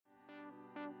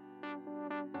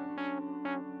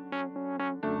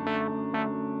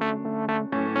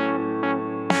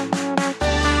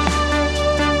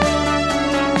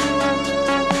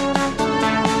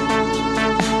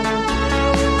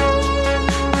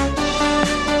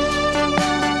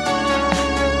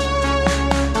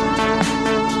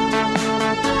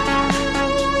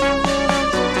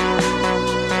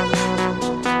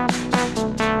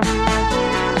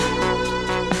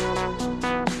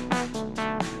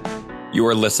You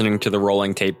are listening to the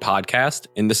Rolling Tape podcast,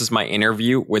 and this is my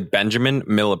interview with Benjamin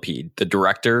Millepied, the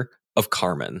director of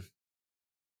Carmen.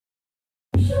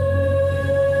 Tú me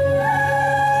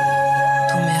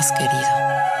has querido.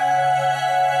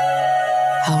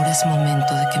 Ahora es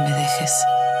momento de que me dejes.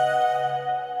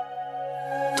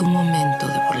 Tu momento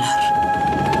de volar.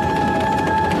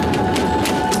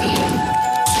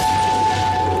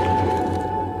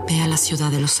 Ve a la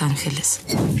ciudad de Los Ángeles.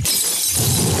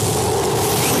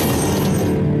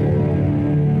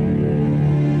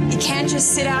 Can't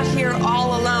just sit out here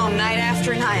all alone night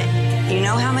after night. You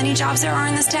know how many jobs there are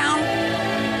in this town?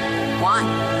 One.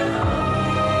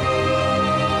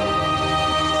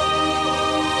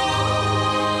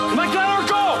 Let her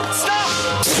go! Stop!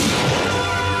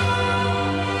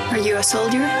 Are you a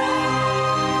soldier?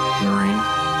 Marine.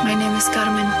 My name is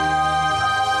Carmen.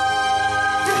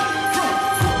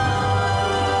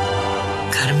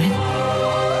 Carmen.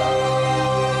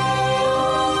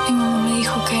 Mi mamá me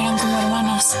dijo que eran como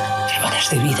hermanas. Hermanas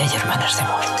de vida y hermanas de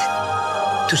muerte.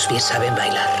 Tus pies saben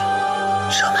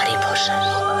bailar. Son mariposas.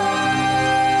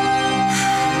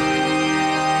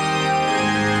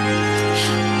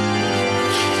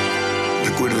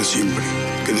 Recuerda siempre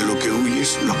que de lo que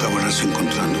huyes lo acabarás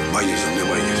encontrando, vayas donde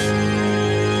vayas.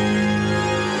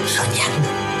 Soñando.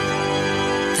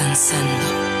 Danzando.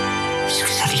 Quiero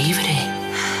ser libre.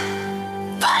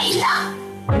 Baila.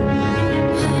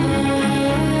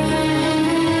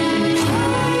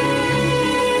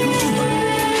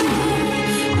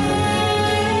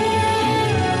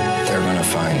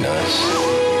 Find us.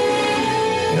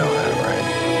 You know that, right?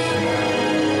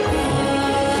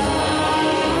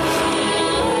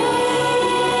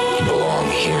 You belong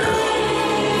here.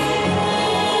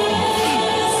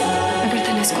 Me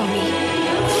pertenezco a mí.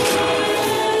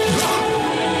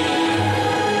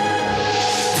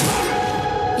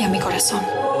 Y a mi corazón.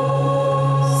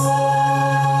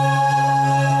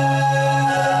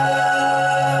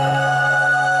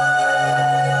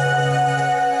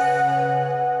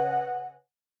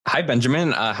 Hi,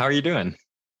 Benjamin. How are you doing?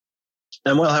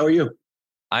 I'm well. How are you?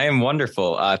 I am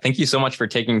wonderful. Thank you so much for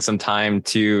taking some time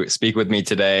to speak with me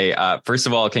today. First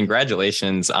of all,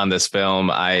 congratulations on this film.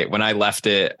 When I left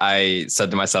it, I said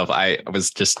to myself, I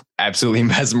was just absolutely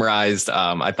mesmerized.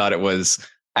 I thought it was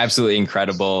absolutely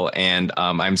incredible. And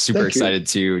I'm super excited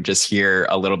to just hear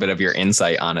a little bit of your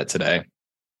insight on it today.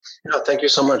 No, thank you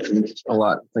so much. A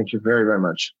lot. Thank you very, very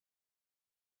much.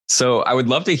 So I would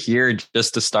love to hear,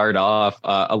 just to start off,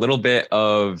 a little bit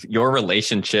of your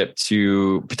relationship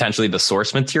to potentially the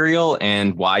source material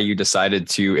and why you decided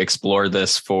to explore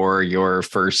this for your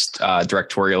first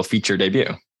directorial feature debut.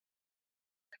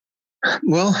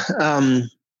 Well,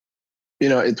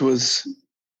 it was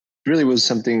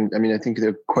something. I mean, I think there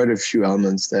are quite a few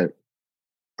elements that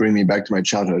bring me back to my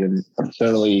childhood, and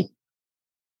certainly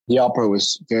the opera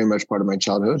was very much part of my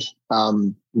childhood.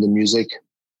 The music.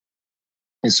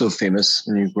 It's so famous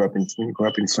when you grew up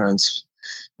in France,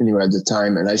 when you were at the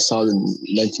time. And I saw the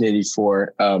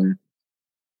 1984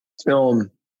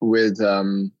 film with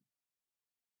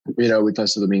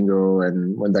Pastor Domingo,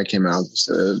 and when that came out,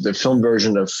 the film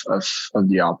version of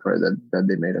the opera that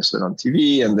they made us on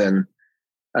TV, and then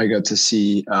I got to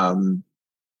see Carlos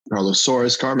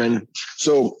Soares, Carmen.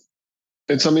 So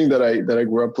it's something that I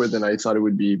grew up with, and I thought it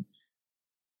would be.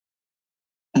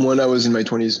 When I was in my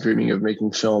 20s dreaming of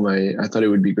making film, I thought it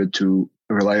would be good to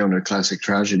rely on a classic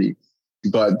tragedy.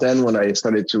 But then when I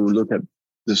started to look at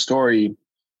the story,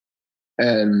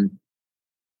 and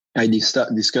I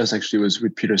discussed actually was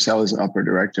with Peter Sellers, an opera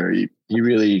director, he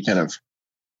really kind of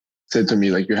said to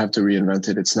me, like, you have to reinvent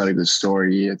it. It's not a good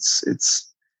story. It's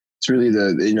really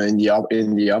in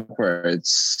the opera,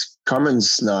 it's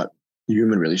Carmen's not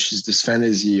human really. She's this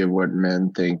fantasy of what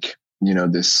men think,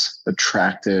 this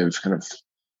attractive kind of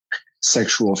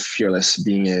sexual fearless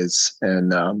being is,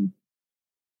 and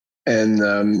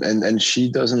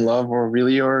she doesn't love or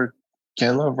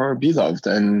can love or be loved,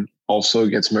 and also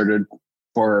gets murdered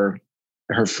for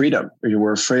her freedom. You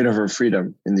were afraid of her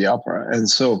freedom in the opera, and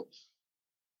so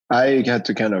I had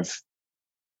to kind of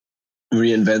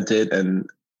reinvent it, and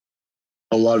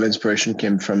a lot of inspiration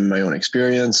came from my own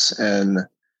experience, and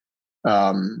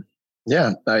I'm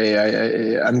glad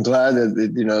that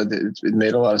it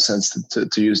made a lot of sense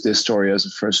to use this story as a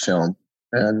first film,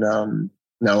 and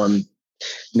now I'm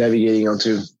navigating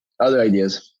onto other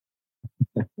ideas.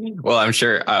 Well, I'm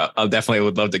sure I'll definitely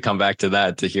would love to come back to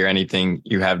that to hear anything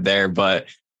you have there. But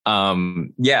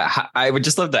I would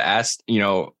just love to ask,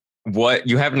 what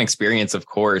you have an experience, of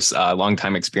course, a long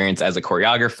time experience as a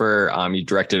choreographer. You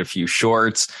directed a few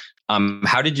shorts.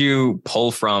 How did you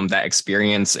pull from that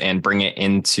experience and bring it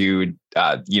into,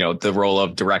 the role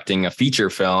of directing a feature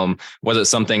film? Was it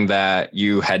something that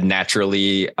you had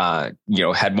naturally,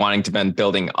 had wanting to been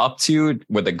building up to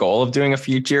with the goal of doing a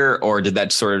feature, or did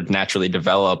that sort of naturally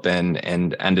develop and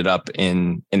ended up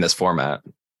in this format?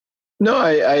 No,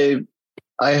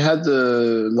 I had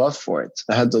the love for it.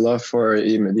 I had the love for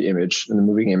the image and the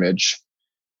moving image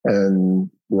and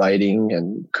lighting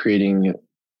and creating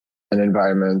an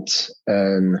environment,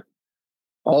 and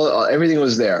everything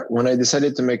was there. When I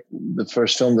decided to make the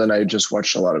first film, then I just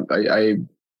watched a lot of, I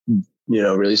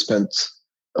really spent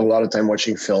a lot of time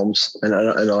watching films and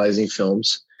analyzing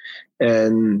films.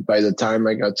 And by the time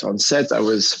I got on set, I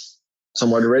was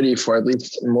somewhat ready for at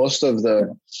least most of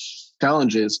the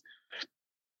challenges.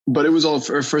 But it was all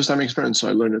a first-time experience, so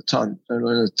I learned a ton.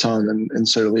 And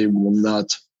certainly will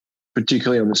not,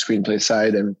 particularly on the screenplay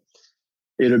side. And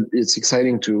it's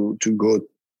exciting to go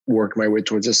work my way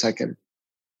towards a second.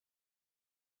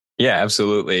 Yeah,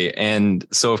 absolutely. And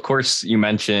so, of course, you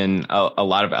mentioned a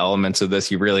lot of elements of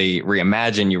this. You really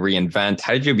reimagine, you reinvent.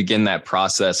 How did you begin that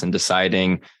process in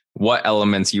deciding what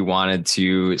elements you wanted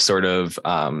to sort of,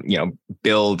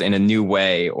 build in a new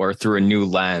way or through a new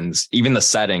lens? Even the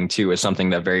setting, too, is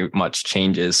something that very much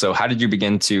changes. So how did you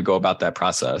begin to go about that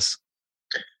process?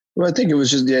 Well, I think it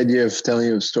was just the idea of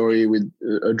telling a story with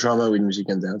a drama with music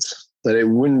and dance, that it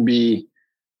wouldn't be,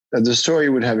 that the story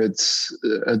would have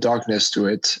a darkness to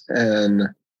it, and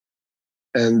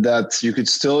that you could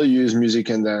still use music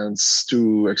and dance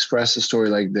to express a story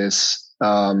like this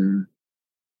in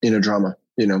a drama,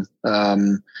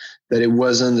 that it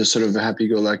wasn't a sort of a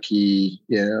happy-go-lucky,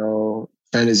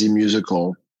 fantasy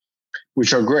musical,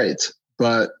 which are great,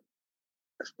 but,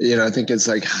 I think it's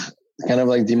like kind of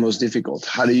like the most difficult.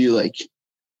 How do you,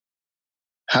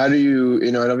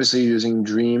 and obviously using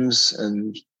dreams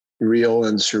and real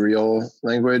and surreal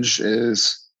language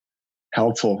is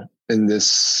helpful in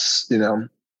this, in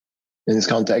this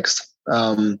context.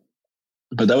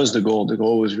 But that was the goal. The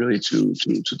goal was really to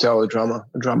tell a drama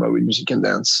with music and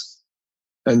dance.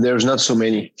 And there's not so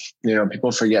many,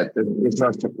 people forget that it's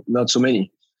not so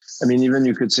many. I mean, even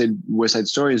you could say West Side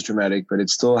Story is dramatic, but it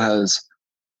still has,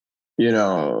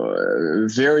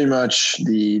 very much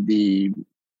the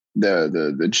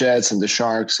Jets and the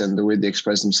Sharks and the way they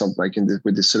express themselves, like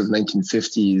with this sort of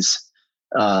 1950s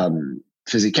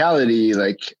physicality,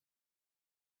 like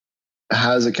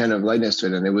has a kind of lightness to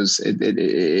it. And it was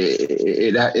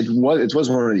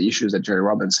one of the issues that Jerry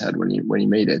Robbins had when he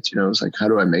made it. It was like, how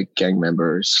do I make gang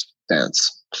members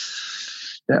dance?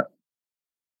 Yeah.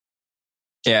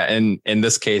 Yeah, and in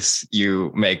this case,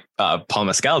 you make Paul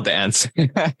Mescal dance.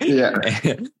 Yeah.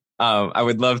 I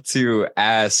would love to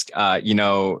ask,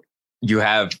 you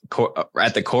have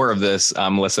at the core of this,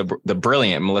 the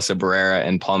brilliant Melissa Barrera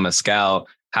and Paul Mescal.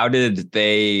 How did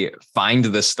they find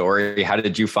the story? How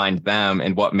did you find them,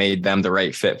 and what made them the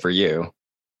right fit for you?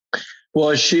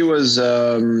 Well, she was,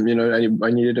 I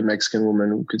needed a Mexican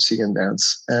woman who could sing and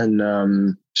dance,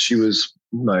 and she was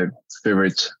my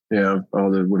favorite, all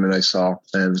the women I saw,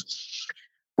 and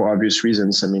for obvious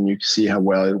reasons. I mean, you can see how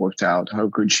well it worked out, how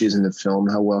good she is in the film,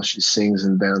 how well she sings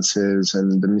and dances,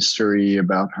 and the mystery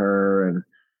about her and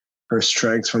her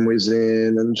strength from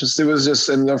within, and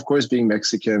of course being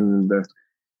Mexican, the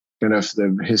kind of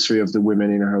the history of the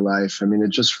women in her life. I mean, it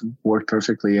just worked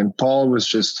perfectly. And Paul was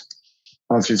just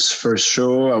off his first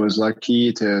show. I was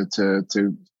lucky to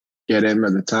get him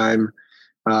at the time.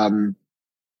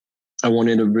 I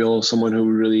wanted someone who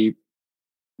really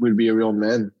would be a real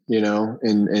man,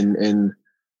 and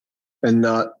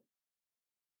not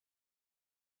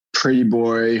pretty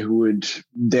boy who would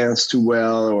dance too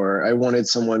well, or I wanted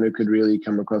someone who could really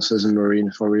come across as a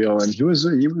Marine for real. And he was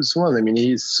one. I mean,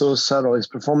 he's so subtle. His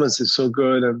performance is so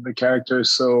good, and the character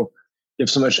is you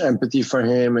have so much empathy for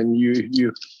him, and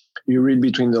you read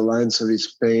between the lines of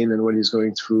his pain and what he's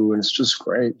going through, and it's just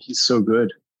great. He's so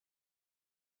good.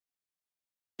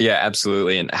 Yeah,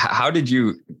 absolutely. And how did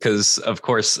you, because of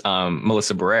course,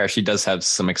 Melissa Barrera, she does have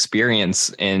some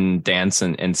experience in dance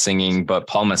and singing, but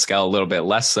Paul Mescal a little bit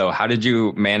less so. How did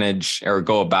you manage or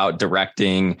go about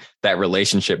directing that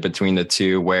relationship between the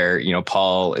two, where,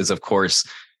 Paul is, of course,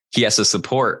 he has to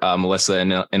support Melissa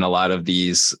in a lot of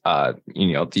these,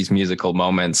 these musical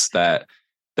moments that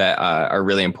are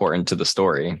really important to the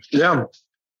story. Yeah.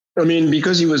 I mean,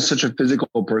 because he was such a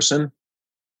physical person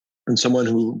and someone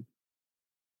who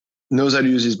knows how to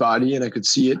use his body, and I could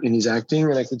see it in his acting,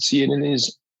 and I could see it in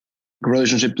his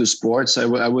relationship to sports. I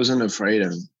wasn't afraid,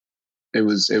 and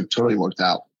it totally worked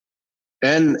out.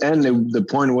 And the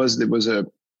point was, there was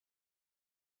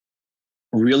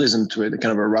realism to it, a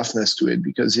kind of a roughness to it,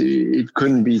 because it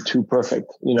couldn't be too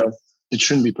perfect. It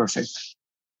shouldn't be perfect.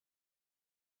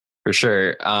 For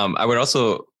sure. I would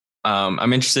also,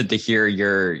 I'm interested to hear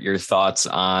your thoughts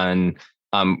on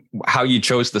how you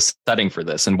chose the setting for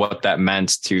this and what that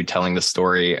meant to telling the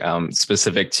story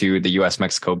specific to the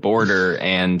U.S.-Mexico border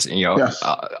and,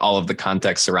 all of the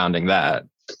context surrounding that.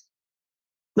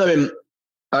 I mean,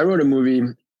 I wrote a movie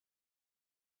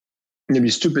maybe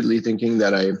stupidly thinking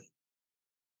that that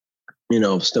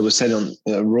was set on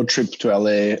a road trip to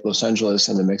LA, Los Angeles,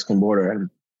 and the Mexican border. And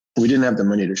we didn't have the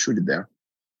money to shoot it there.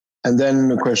 And then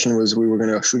the question was, we were going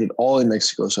to shoot it all in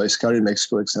Mexico. So I scouted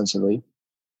Mexico extensively.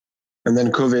 And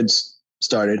then COVID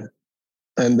started.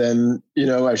 And then,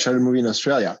 I shot a movie in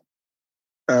Australia.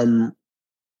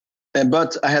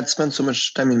 But I had spent so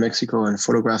much time in Mexico and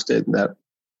photographed it that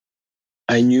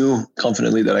I knew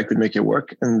confidently that I could make it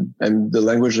work. And the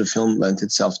language of the film lent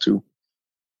itself to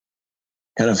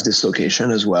kind of this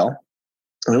location as well.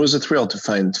 And it was a thrill to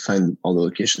find all the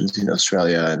locations in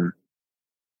Australia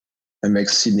and make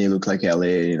Sydney look like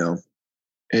LA.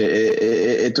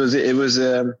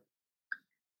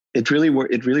 It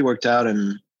really worked out,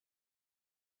 and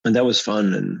that was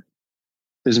fun. And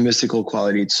there's a mystical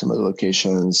quality to some of the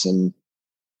locations, and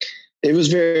it was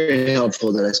very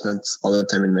helpful that I spent all the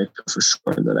time in Mexico for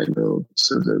sure. That I know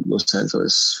the Los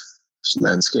Angeles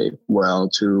landscape well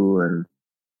too,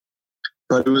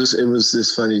 but it was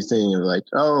this funny thing of like,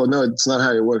 oh no, it's not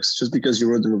how it works. Just because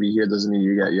you wrote the movie here doesn't mean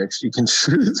you actually can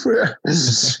shoot it where.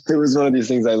 It was one of these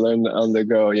things I learned on the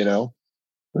go.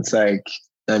 It's like,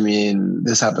 I mean,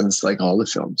 this happens like all the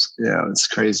films. It's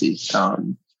crazy.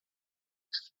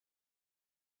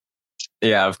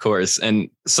 Yeah, of course.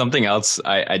 And something else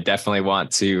I definitely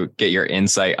want to get your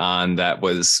insight on that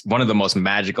was one of the most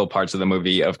magical parts of the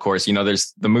movie. Of course,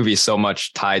 there's the movie is so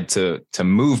much tied to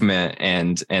movement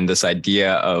and this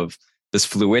idea of this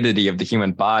fluidity of the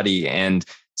human body, and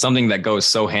something that goes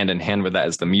so hand in hand with that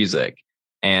is the music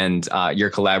and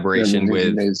your collaboration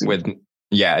with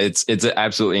it's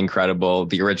absolutely incredible.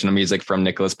 The original music from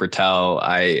Nicholas Bertel.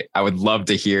 I would love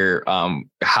to hear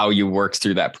how you worked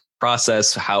through that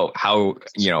process. How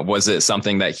was it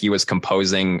something that he was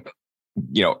composing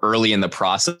early in the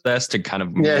process to kind of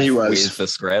he was with the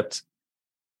script?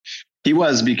 He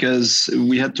was, because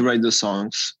we had to write the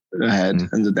songs ahead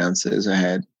and the dances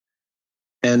ahead,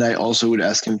 and I also would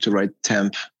ask him to write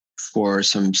temp for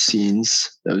some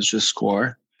scenes that was just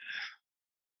score,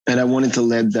 and I wanted to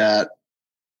let that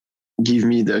give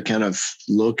me the kind of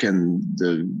look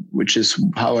which is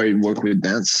how I work with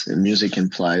dance, and music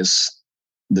implies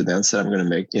the dance that I'm going to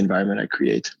make, the environment I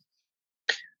create.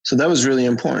 So that was really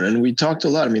important. And we talked a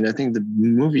lot. I mean, I think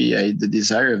the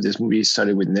desire of this movie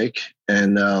started with Nick,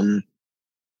 and then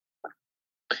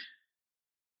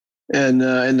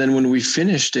when we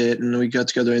finished it and we got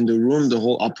together in the room, the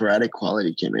whole operatic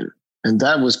quality came in. And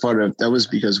that was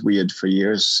because we had for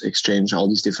years exchanged all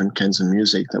these different kinds of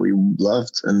music that we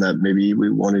loved, and that maybe we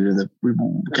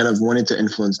kind of wanted to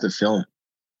influence the film.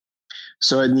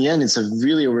 So in the end, it's a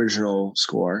really original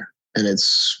score, and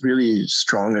it's really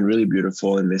strong and really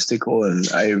beautiful and mystical. And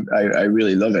I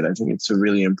really love it. I think it's a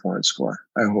really important score.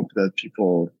 I hope that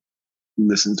people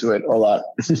listen to it a lot.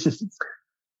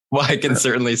 Well, I can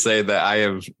certainly say that I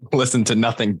have listened to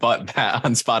nothing but that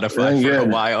on Spotify for a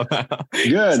while now.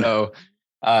 Good. So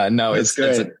no, it's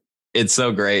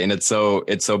so great, and it's so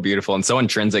beautiful and so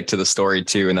intrinsic to the story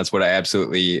too. And that's what I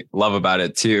absolutely love about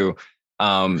it too.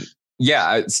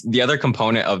 The other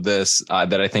component of this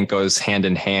that I think goes hand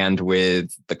in hand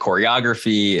with the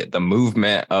choreography, the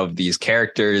movement of these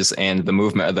characters, and the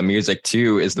movement of the music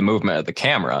too, is the movement of the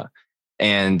camera.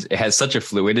 And it has such a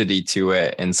fluidity to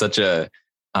it, and such a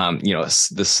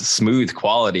this smooth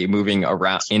quality moving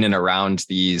around in and around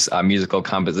these musical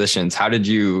compositions. How did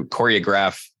you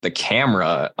choreograph the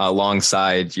camera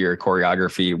alongside your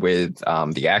choreography with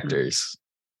the actors?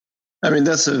 I mean,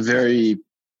 that's a very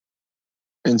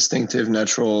instinctive,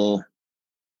 natural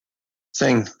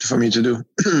thing for me to do,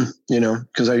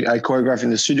 because I choreograph in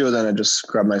the studio, then I just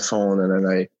grab my phone,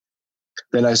 and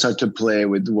then I start to play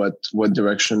with what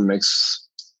direction makes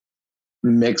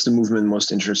the movement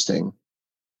most interesting.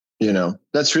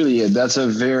 That's really it. It's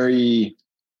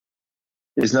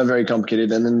not very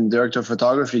complicated. And then the director of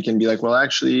photography can be like, well,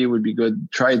 actually it would be good,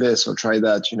 try this or try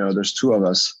that. There's two of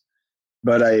us.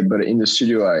 But in the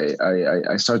studio,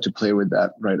 I start to play with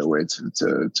that right away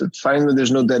to find that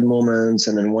there's no dead moments,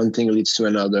 and then one thing leads to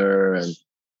another. And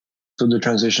so the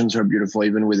transitions are beautiful,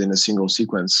 even within a single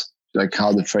sequence, like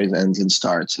how the phrase ends and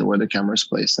starts and where the camera is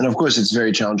placed. And of course, it's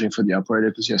very challenging for the operator,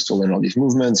 because he has to learn all these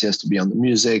movements. He has to be on the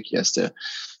music. He has to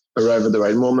arrive at the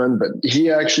right moment. But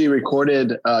he actually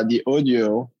recorded the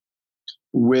audio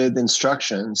with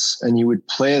instructions, and he would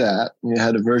play that. He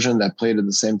had a version that played at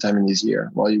the same time in his ear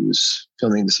while he was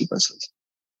filming the sequences.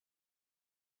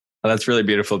 Well, that's really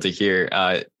beautiful to hear.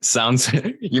 Sounds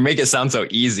you make it sound so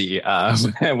easy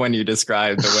when you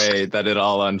describe the way that it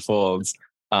all unfolds.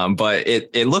 But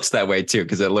it looks that way too,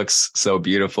 because it looks so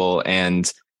beautiful.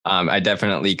 And I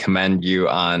definitely commend you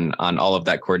on all of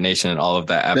that coordination and all of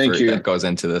that effort that goes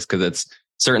into this, because it's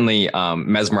certainly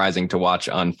mesmerizing to watch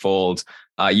unfold.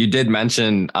 You did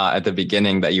mention at the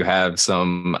beginning that you have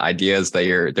some ideas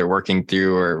that they're working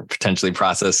through or potentially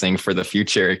processing for the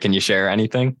future. Can you share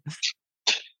anything?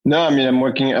 No, I mean, I'm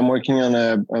working on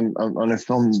a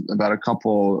film about a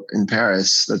couple in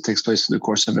Paris that takes place through the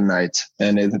course of a night,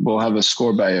 and it will have a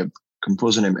score by a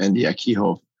composer named Andy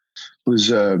Akiho,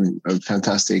 who's a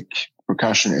fantastic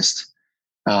percussionist.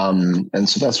 And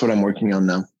so that's what I'm working on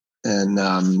now,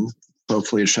 and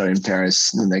hopefully shot in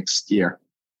Paris the next year.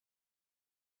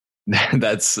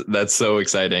 That's so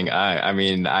exciting. I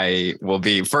mean, I will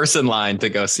be first in line to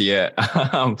go see it.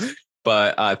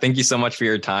 But thank you so much for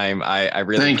your time. I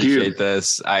really appreciate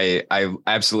this. I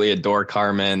absolutely adore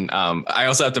Carmen. I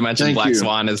also have to mention Black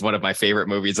Swan is one of my favorite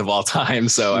movies of all time.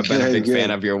 So I've been a big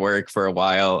fan of your work for a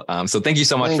while. So thank you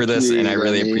so much for this. And I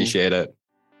really appreciate it.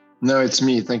 No, it's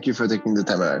me. Thank you for taking the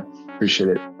time. I appreciate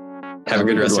it. Have a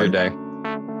good rest of your day.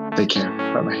 Take care.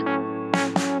 Bye-bye.